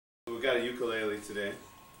we got a ukulele today.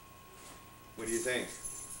 What do you think?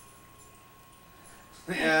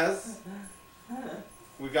 Yes.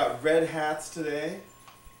 We got red hats today.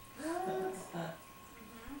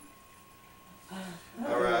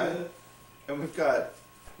 All right. And we've got,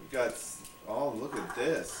 oh, look at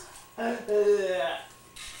this.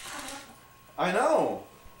 I know.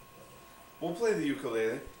 We'll play the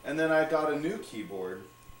ukulele. And then I got a new keyboard.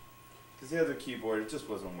 Because the other keyboard, it just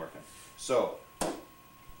wasn't working. So,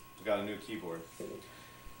 we got a new keyboard.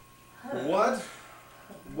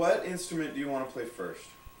 What instrument do you want to play first?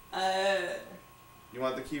 You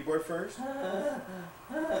want the keyboard first? All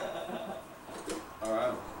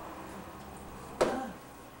right.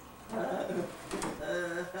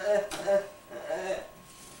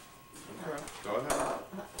 Okay, go ahead.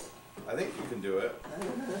 I think you can do it.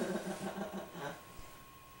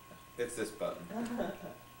 It's this button.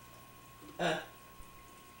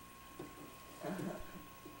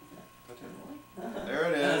 There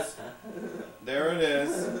it is. There it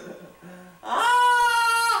is.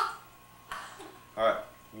 Alright,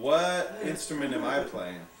 what instrument am I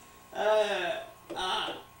playing?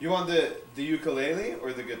 You want the ukulele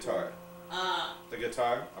or the guitar? The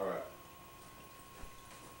guitar? Alright.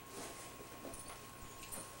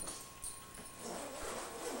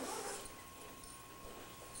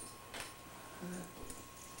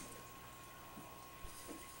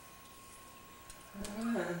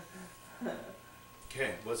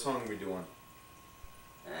 Okay, what song are we doing?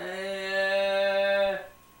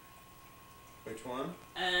 Which one?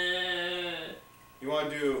 You want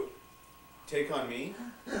to do Take On Me?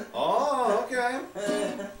 Oh, okay.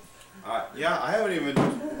 Alright, yeah, I haven't even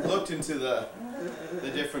looked into the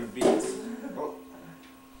different beats. Oh,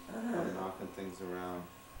 I'm knocking things around.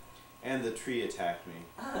 And the tree attacked me.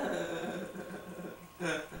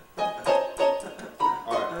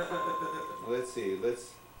 Alright, let's see,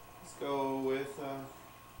 let's go with,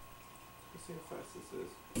 let's see how fast this is.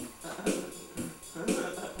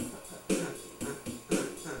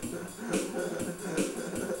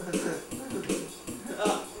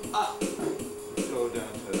 Let's go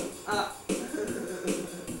down to,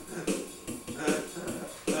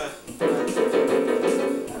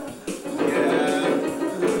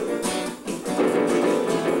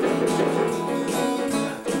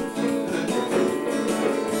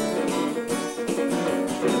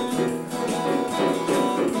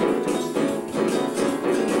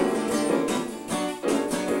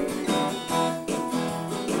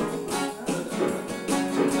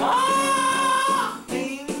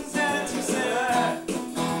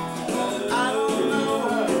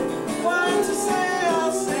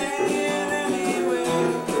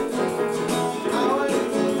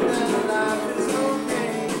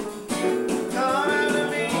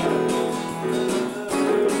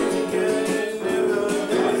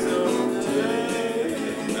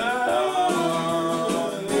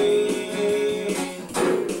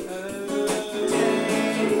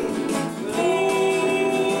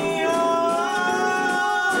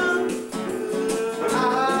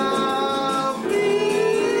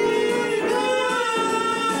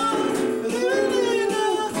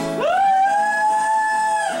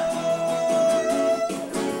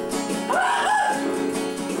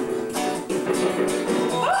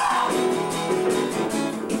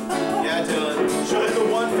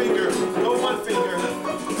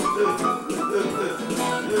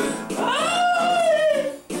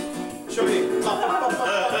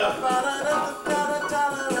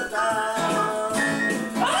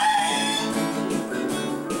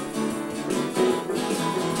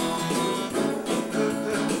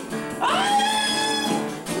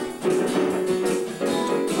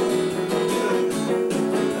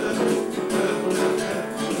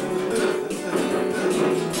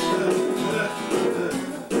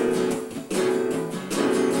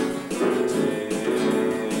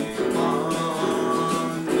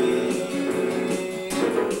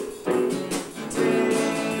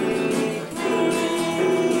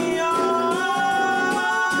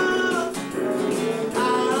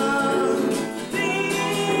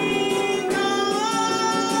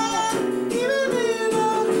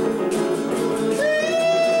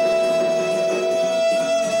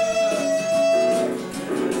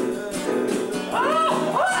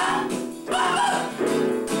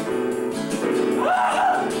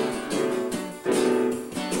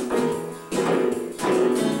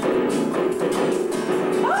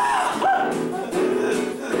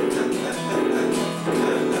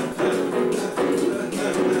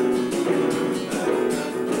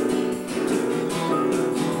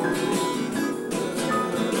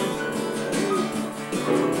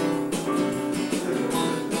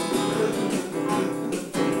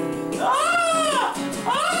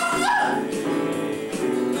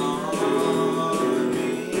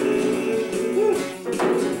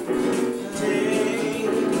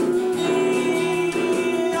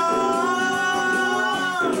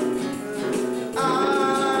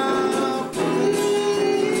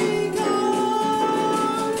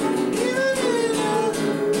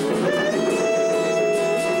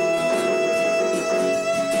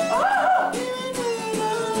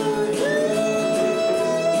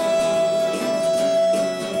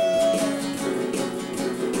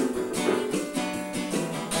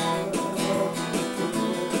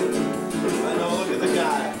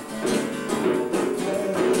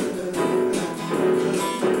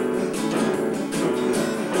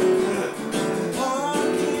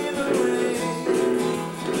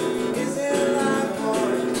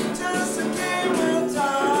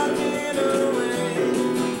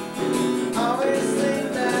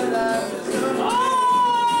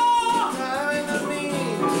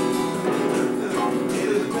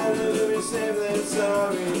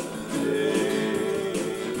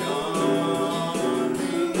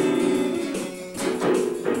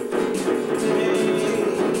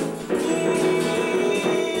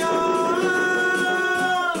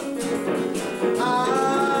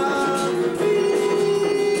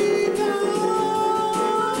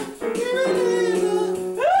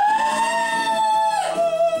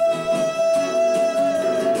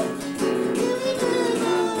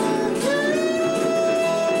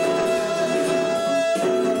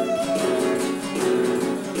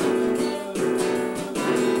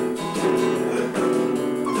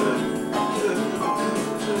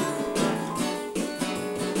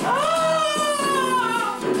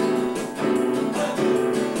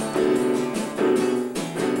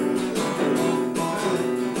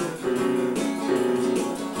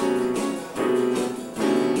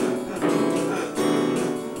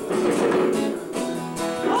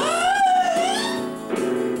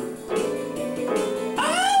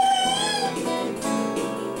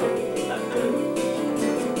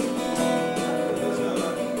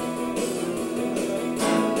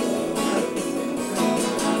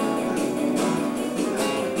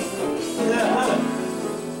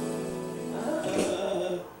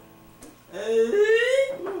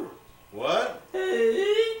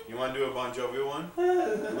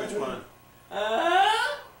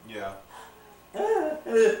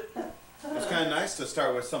 It's kind of nice to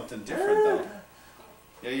start with something different, though.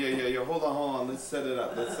 Yeah. Hold on. Let's set it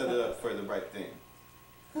up. Let's set it up for the right thing.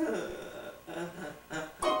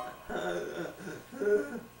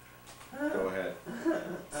 Go ahead.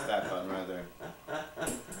 It's that button right there.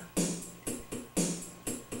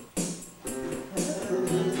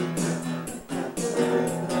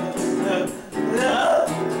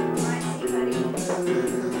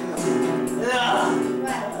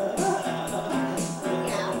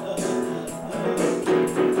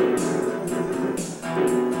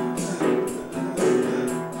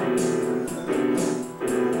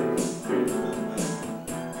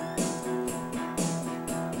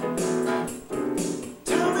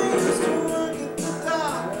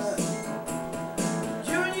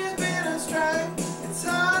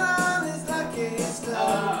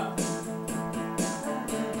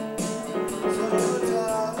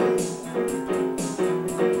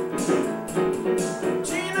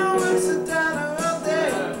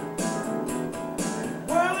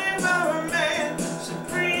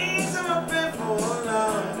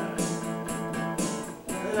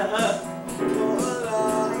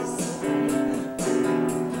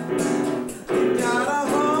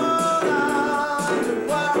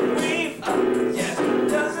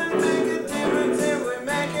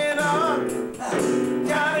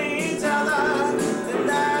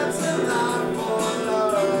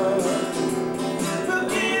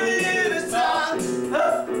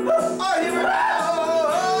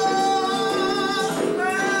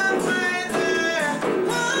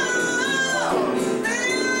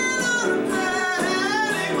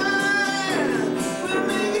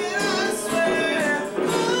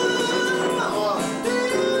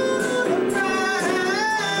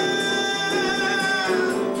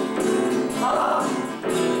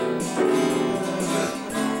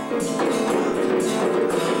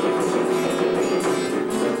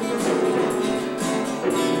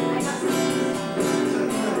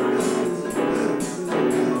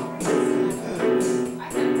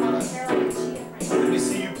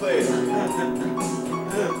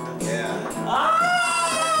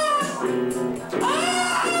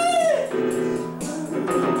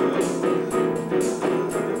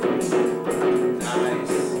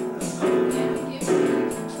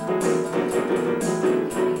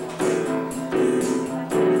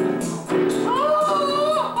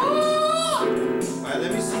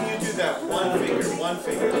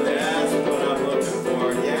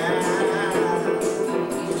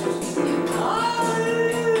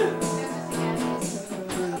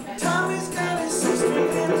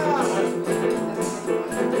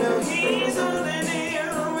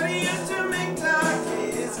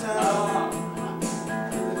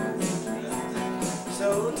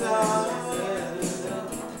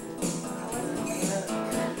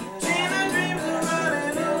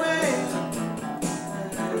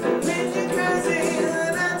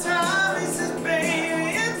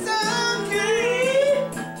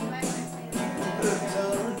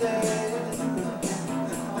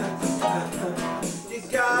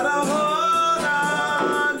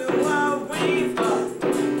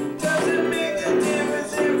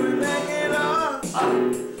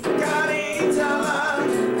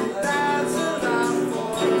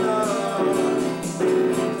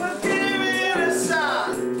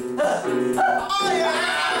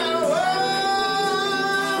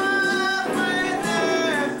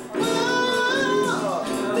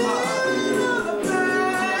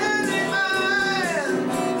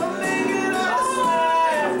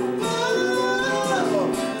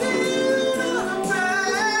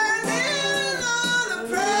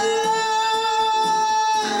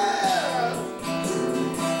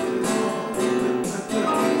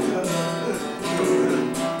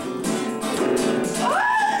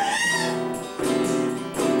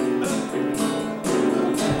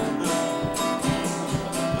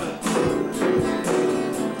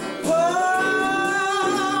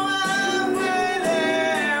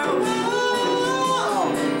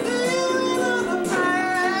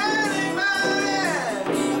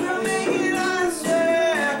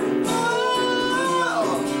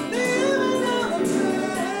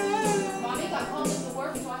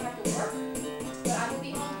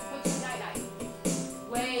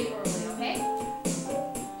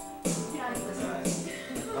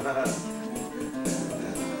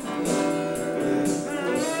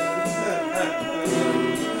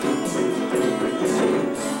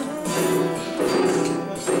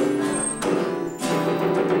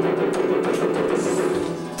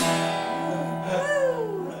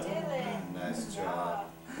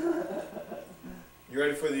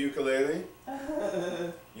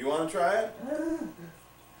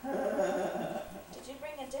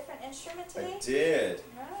 did.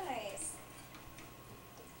 Nice.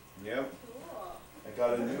 Yep. Cool. I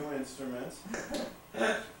got a new instrument.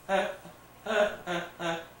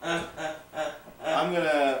 I'm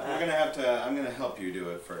gonna help you do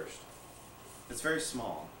it first. It's very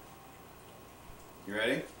small. You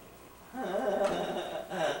ready?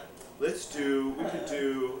 We could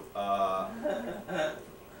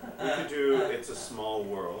do It's a Small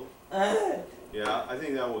World. Yeah, I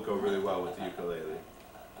think that will go really well with the ukulele.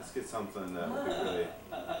 Let's get something that will be really...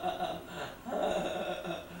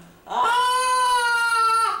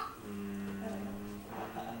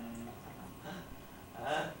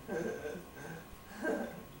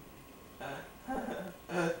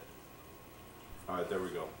 Alright, there we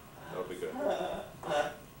go. That'll be good.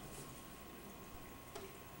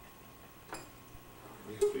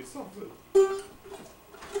 Be something.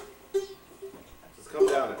 Just come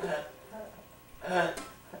down it. There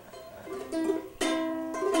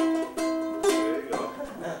you go.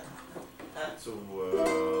 It's a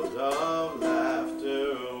world of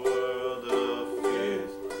laughter, a world of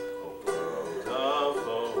fears, a world of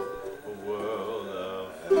hope, a world of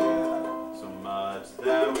fear. So much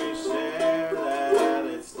that we share that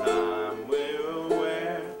it's time we're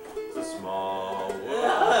aware. It's a small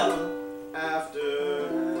world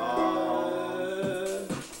after all.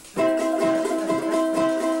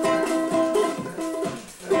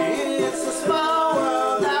 It's a small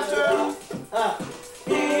world after.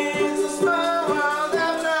 It's a small world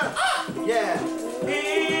after. Yeah.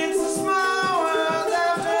 It's a small world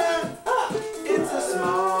after. It's a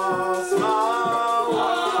small, small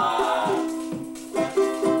world.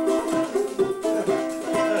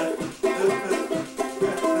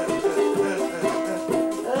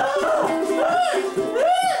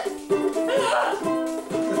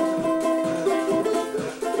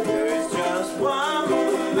 There is just one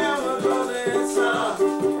moon and we're golden sun.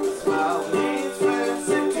 Smile means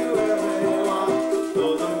friendship to everyone.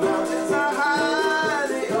 Though the mountains are high,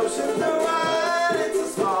 the oceans are wide, it's a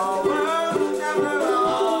small world after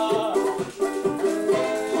all.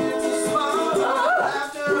 It's a small world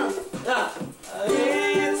after.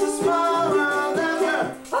 It's a small world after.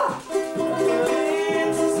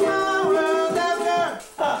 It's a small world after.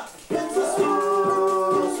 It's a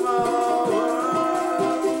small, small world.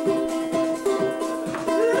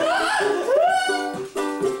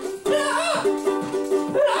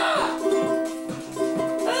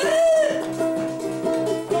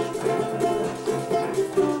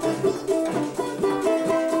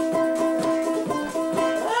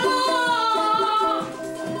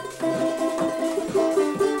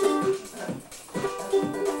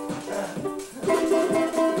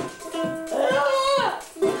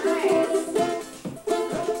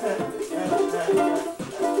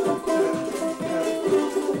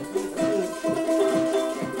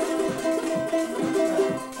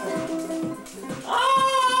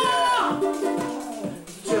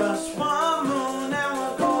 Just one moon and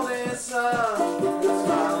we're golden sun.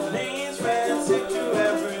 Smile means friendship to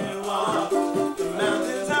everyone. The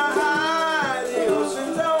mountains are high, the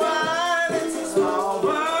oceans are wide. It's a small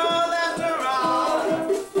world after all.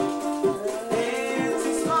 It's a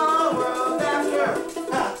small world after.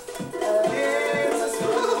 It's a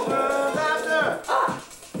small world after.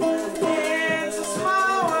 It's a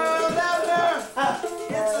small world after.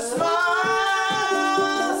 It's a small,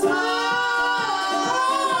 small.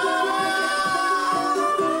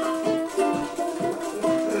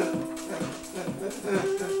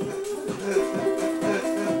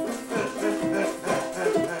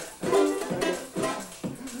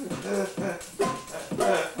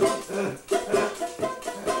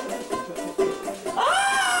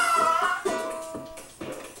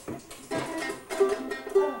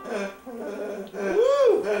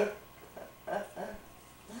 Woo!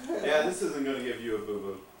 Yeah, this isn't going to give you a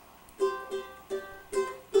boo-boo.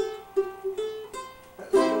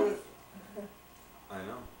 I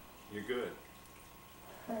know. You're good.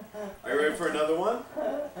 Are you ready for another one?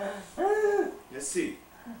 Let's see.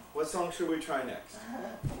 What song should we try next?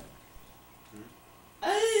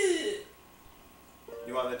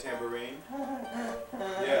 You want the tambourine?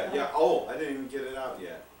 Yeah, yeah. Oh, I didn't even get it out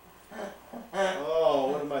yet.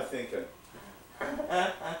 Oh, what am I thinking?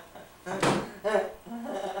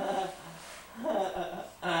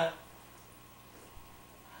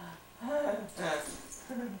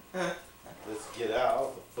 Let's get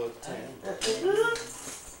out the foot tambourine.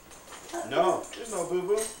 No, there's no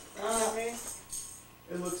boo-boo. You know me?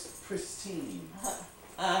 It looks pristine.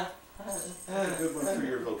 That's a good one for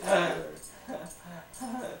your vocabulary.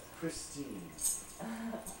 Pristine.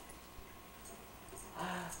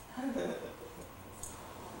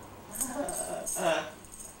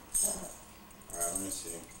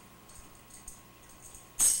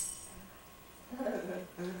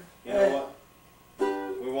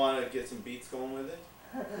 some beats going with it?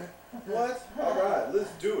 What? Alright,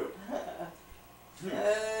 let's do it. Which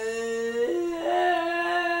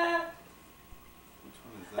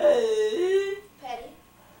one is that? Petty.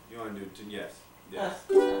 You want to do, yes. Yes.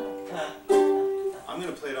 I'm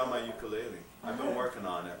going to play it on my ukulele. I've been working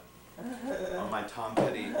on it. On my Tom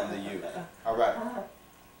Petty on the uke. Alright.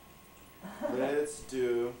 Let's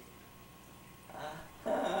do...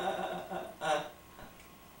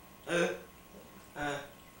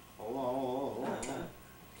 Hold on.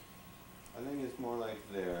 I think it's more like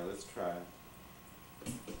there. Let's try it.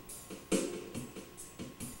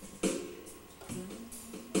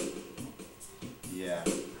 Yeah.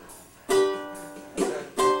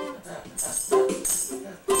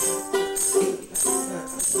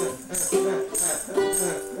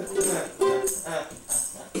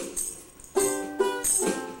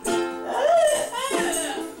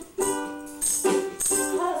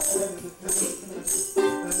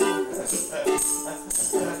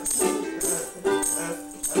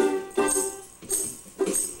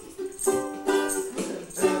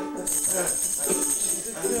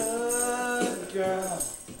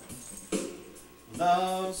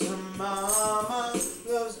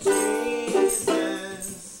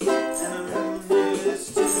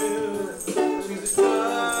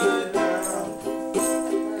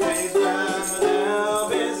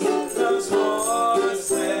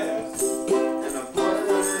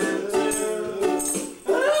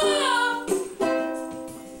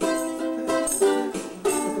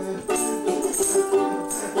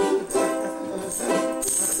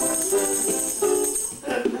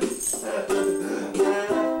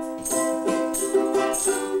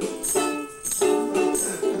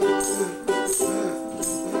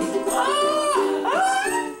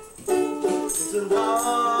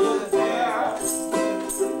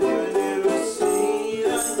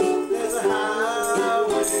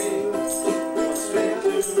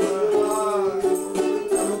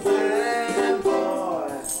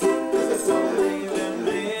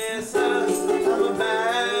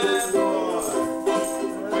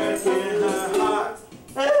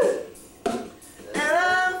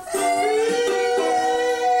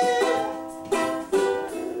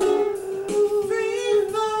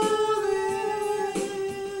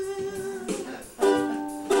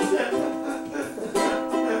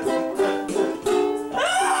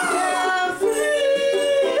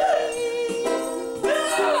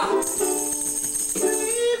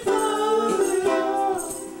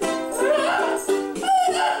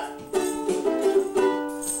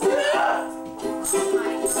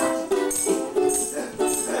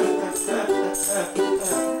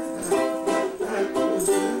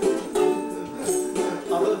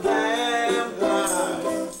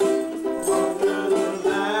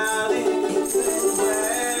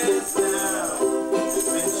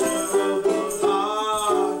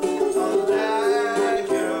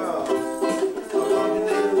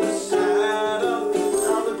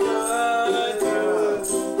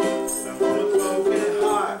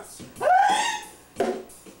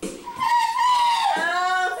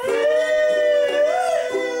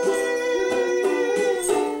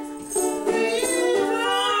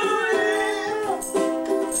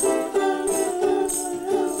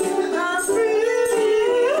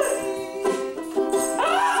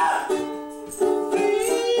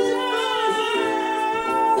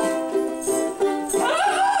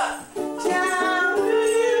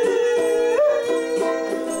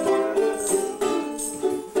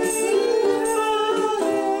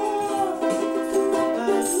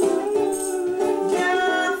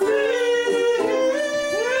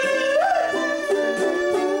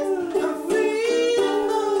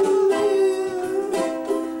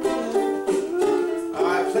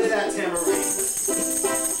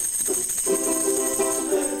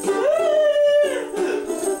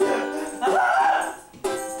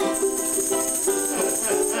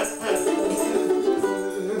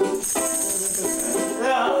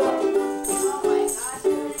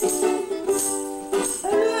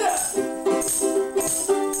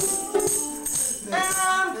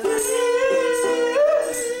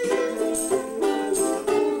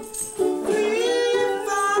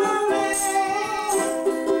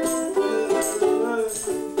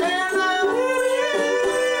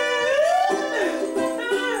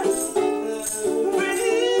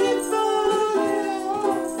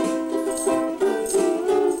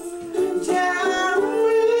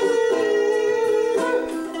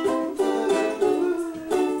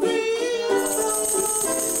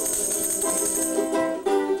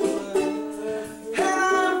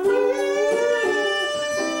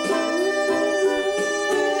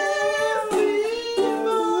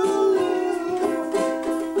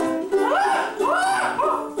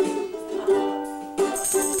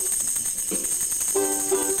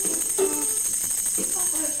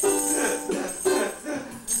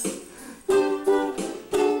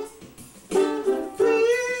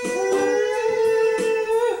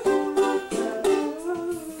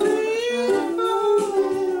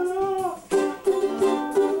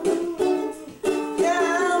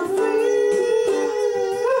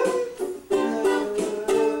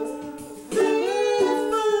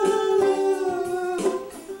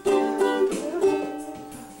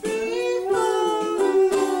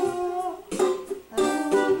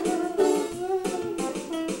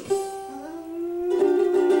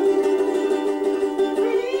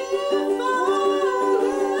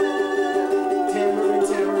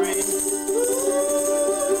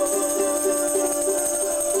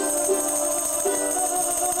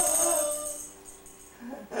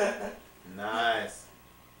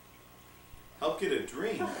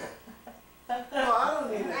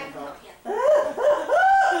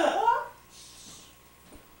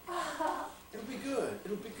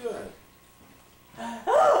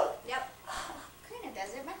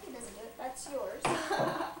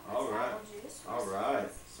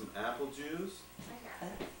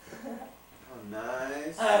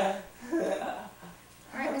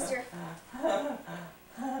 Alright, mister. Put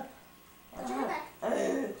your head back.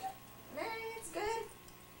 It's good.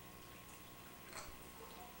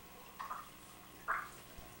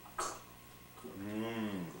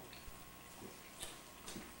 Mmm.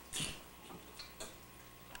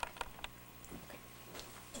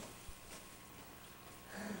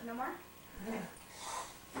 No more? Okay.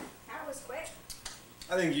 That was quick.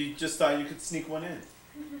 I think you just thought you could sneak one in.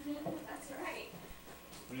 That's right.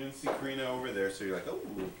 You didn't see Karina over there, so you're like, oh.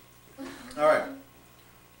 Alright.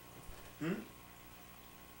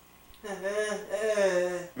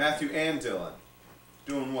 Matthew and Dylan.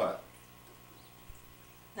 Doing what?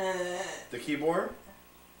 The keyboard?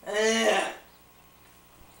 I'm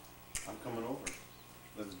coming over.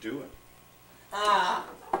 Let's do it.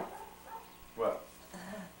 What?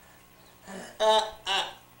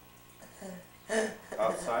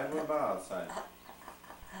 Outside? What about outside?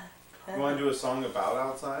 You want to do a song about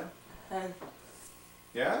outside?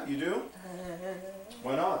 Yeah, you do?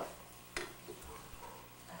 Why not?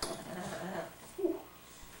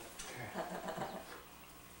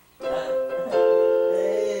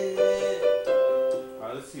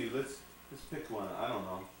 Alright, let's see. Let's pick one. I don't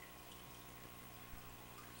know.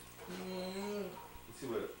 Let's see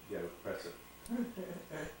what. Yeah, press it.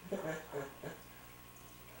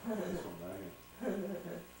 This one right here.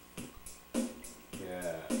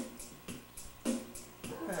 Yeah.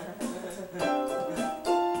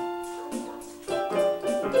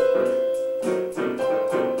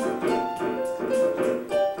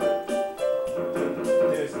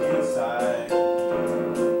 There's inside,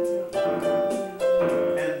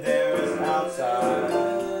 and there is outside.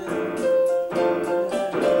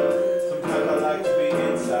 Sometimes I like to be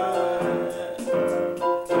inside,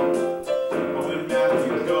 but when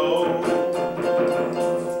Matthew goes,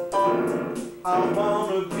 I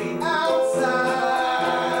wanna be outside.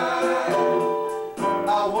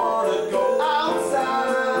 I wanna go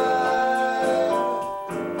outside.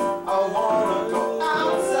 I wanna go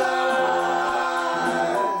outside.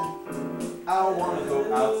 I wanna go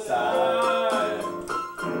outside.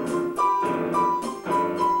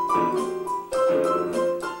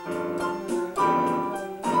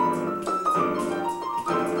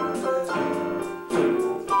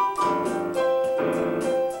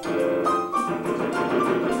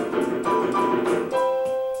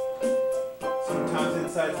 Sometimes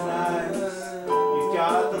inside's nice. You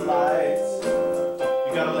got the lights.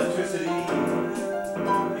 You got electricity.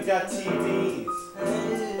 You got TVs.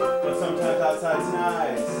 But sometimes outside's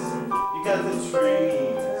nice. You got the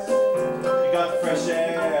trees. You got the fresh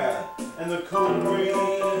air and the cool breeze.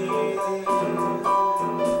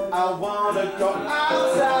 I wanna go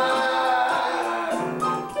outside.